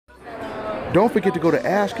Don't forget to go to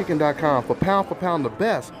ashkicking.com for pound the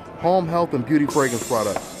best home health and beauty fragrance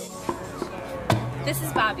products. This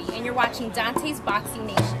is Bobby, and you're watching Dante's Boxing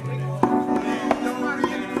Nation.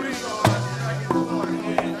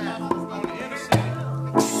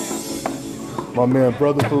 My man,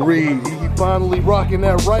 Brother Fareed, he finally rocking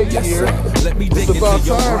that right here. It's about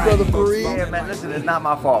time, Brother Fareed. Yeah, man, listen, it's not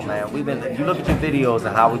my fault, man. If you look at your videos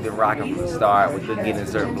and how we've been rocking from the start, we've been getting in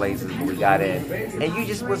certain places when we got in, and you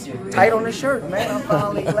just was tight on the shirt, man. I'm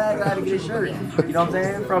finally glad I had to get a shirt, you know what I'm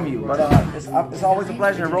saying, from you. But it's always a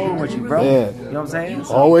pleasure rolling with you, bro. Yeah. You know what I'm saying?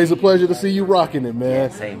 So, always a pleasure to see you rocking it, man.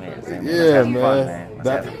 Yeah, same man. Yeah,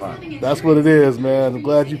 man. That's what it is, man. I'm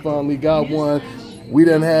glad you finally got one. We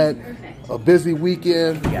done had a busy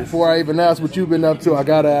weekend. Yes. Before I even ask what you've been up to, I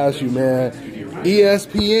gotta ask you, man.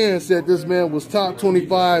 ESPN said this man was top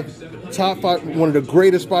 25, top 5, one of the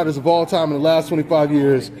greatest fighters of all time in the last 25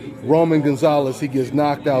 years. Roman Gonzalez, he gets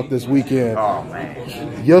knocked out this weekend. Oh man.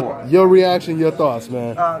 Your reaction, your thoughts,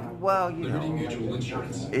 man. Well, you know,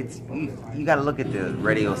 it's you got to look at the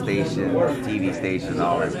radio station, TV station,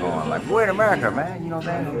 all that's going. Like, we're in America, man. You know what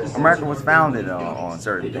I'm saying? America was founded on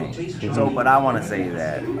certain things. So, but I want to say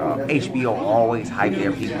that HBO always hype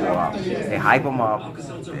their people up. They hype them up.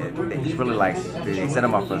 It's really like they set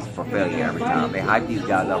them up for failure every time. They hype these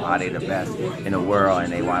guys up how they're the best in the world,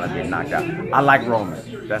 and they wind up getting knocked out. I like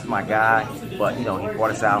Roman. That's my guy. But you know, he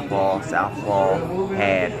fought a southpaw. Southpaw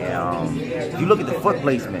had. If you look at the foot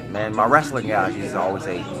placement, man, my wrestling guys used to always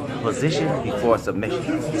say position before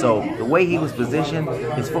submission. So the way he was positioned,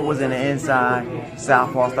 his foot was in the inside.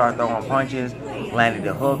 Southpaw started throwing punches, landed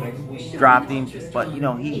the hook, dropped him. But you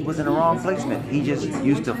know, he was in the wrong placement. He just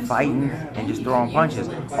used to fighting and just throwing punches.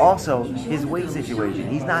 Also, his weight situation.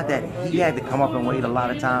 He's not that. He had to come up in weight a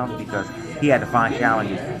lot of times because he had to find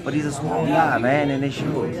challenges. But he's a small guy, man, in his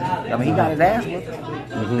shoes. I mean, he got his ass whipped.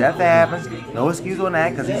 That happens. No excuse on that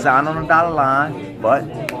because he signed on the dotted line. But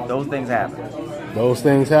those things happen. Those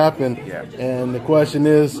things happen. Yeah. And the question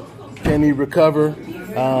is, can he recover?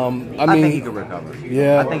 I mean, think he could recover.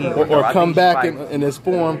 Yeah. I think he could or recover. come back in his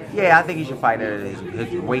form. Yeah, I think he should fight at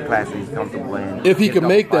his weight class that he's comfortable in. If he can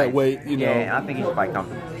make that weight, you know. Yeah, I think he should fight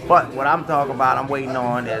comfortable. But what I'm talking about, I'm waiting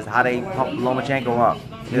on is how they pump Lomachenko up.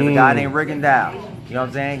 There's a guy named Rigondeaux. You know what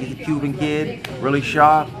I'm saying? He's a Cuban kid, really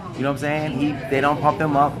sharp. You know what I'm saying? They don't pump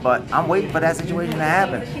him up, but I'm waiting for that situation to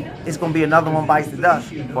happen. It's going to be another one bites the dust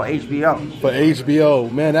for HBO. For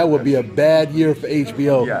HBO. Man, that would be a bad year for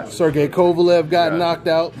HBO. Yes. Sergey Kovalev got knocked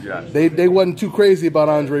out. Yes. They wasn't too crazy about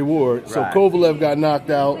Andre Ward. So Right. Kovalev got knocked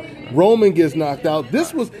out. Roman gets knocked out.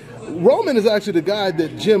 Roman is actually the guy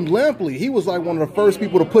that Jim Lampley, he was like one of the first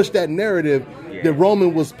people to push that narrative that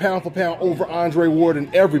Roman was pound for pound over Andre Ward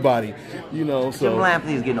and everybody, you know. So Jim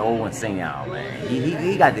Lampley is getting old and sing out, man.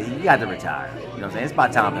 He got to retire. You know what I'm saying? It's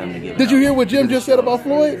about time for him to get. Did you hear what Jim just said about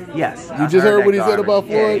Floyd? Yes. You just heard what he said about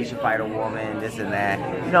Yeah, Floyd? he should fight a woman, this and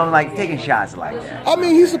that. You know, like taking shots like that. I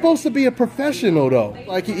mean, he's supposed to be a professional, though.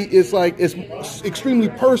 Like, it's extremely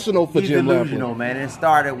personal for He's Jim Lampley. delusional, man. It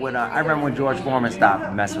started when I remember when George Foreman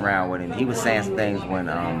stopped messing around with him. He was saying some things when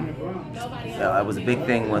it was a big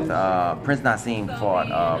thing with Prince Nassim fought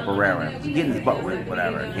Barrera. He was getting his butt whipped,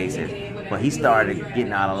 whatever the case is. But he started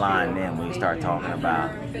getting out of line then when he started talking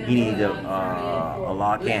about he needed a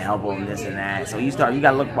law can't help him, this and that. So you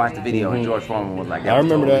gotta watch the video, and George Foreman was like, that was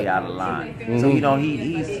totally out of line. So you know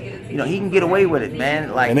he can get away with it,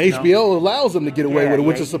 man. Like, and HBO allows him to get away with it,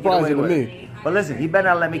 which is surprising to me. But listen, he better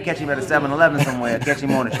not let me catch him at a 7-Eleven somewhere, catch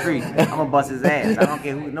him on the street. I'm gonna bust his ass. I don't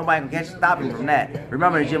care who, nobody can stop him from that.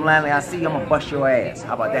 Remember the Jim Lampley I see, I'm gonna bust your ass.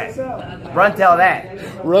 How about that? Run tell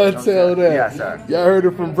that. Run tell that. Yes, sir. Y'all heard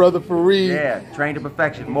it from Brother Fareed. Yeah, trained to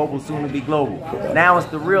perfection. Mobile soon to be global. Now it's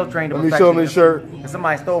the real train to perfection. Let me show him his shirt.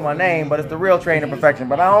 Somebody stole my name, but it's the real train to perfection.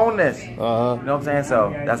 But I own this. Uh-huh. You know what I'm saying?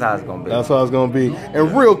 So that's how it's gonna be. That's how it's gonna be.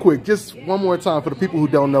 And real quick, just one more time for the people who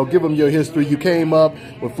don't know, give them your history. You came up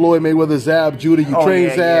with Floyd Mayweather, Zab, Judah. You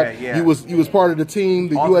trained Zab. Yeah. You was part of the team,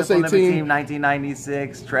 the USA team.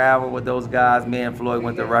 1996. Traveled with those guys. Me and Floyd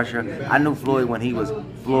went to Russia. I knew Floyd when he was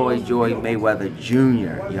Floyd Joy Mayweather Jr. You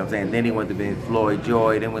know what I'm saying? Then he went to be Floyd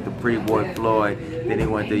Joy. Then went to Pretty Boy Floyd. Then he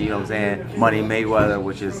went to, you know what I'm saying, Money Mayweather,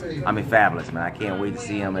 which is, I mean, fabulous, man. I can't wait to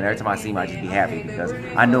see him. And every time I see him, I just be happy because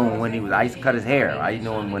I knew him when he was. I used to cut his hair. I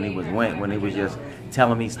knew him when he was just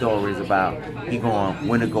telling me stories about he gonna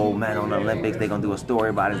win a gold medal in the Olympics. They gonna do a story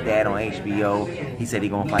about his dad on HBO. He said he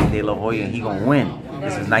gonna fight De La Hoya and he gonna win.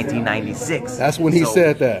 This was 1996. That's when he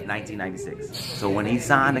said that. 1996. So when he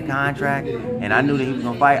signed the contract and I knew that he was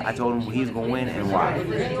gonna fight, I told him he was gonna win and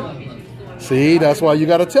why. See, that's why you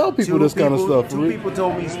got to tell people this kind of stuff. Two people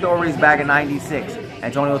told me stories back in '96.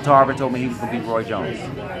 Antonio Tarver told me he was going to beat Roy Jones.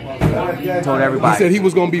 Told everybody. He said he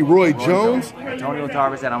was going to beat Roy Jones? Antonio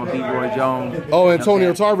Tarver said, I'm going to beat Roy Jones. Oh,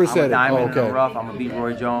 Antonio Tarver said it. I'm okay. in the rough. I'm going to beat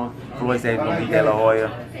Roy Jones. Floyd said he's going to beat De La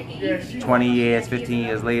Hoya. 20 years, 15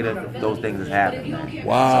 years later, those things has happened, man.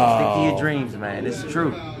 Wow. So stick to your dreams, man. This is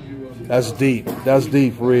true. That's deep. That's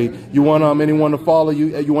deep, Reed. You want anyone to follow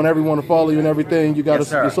you? You want everyone to follow you and everything? You got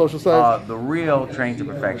your social sites? The Real Train to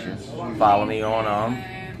Perfection. Follow me on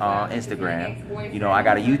Instagram. You know, I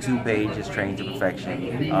got a YouTube page, it's Train to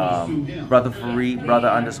Perfection. Brother _Fareed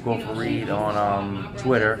on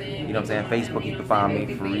Twitter. You know what I'm saying? Facebook, you can find me,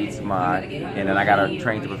 Fareed Samad. And then I got a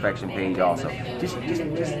Train to Perfection page also. Just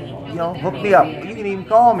you know, hook me up. You can even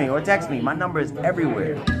call me or text me. My number is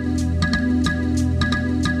everywhere.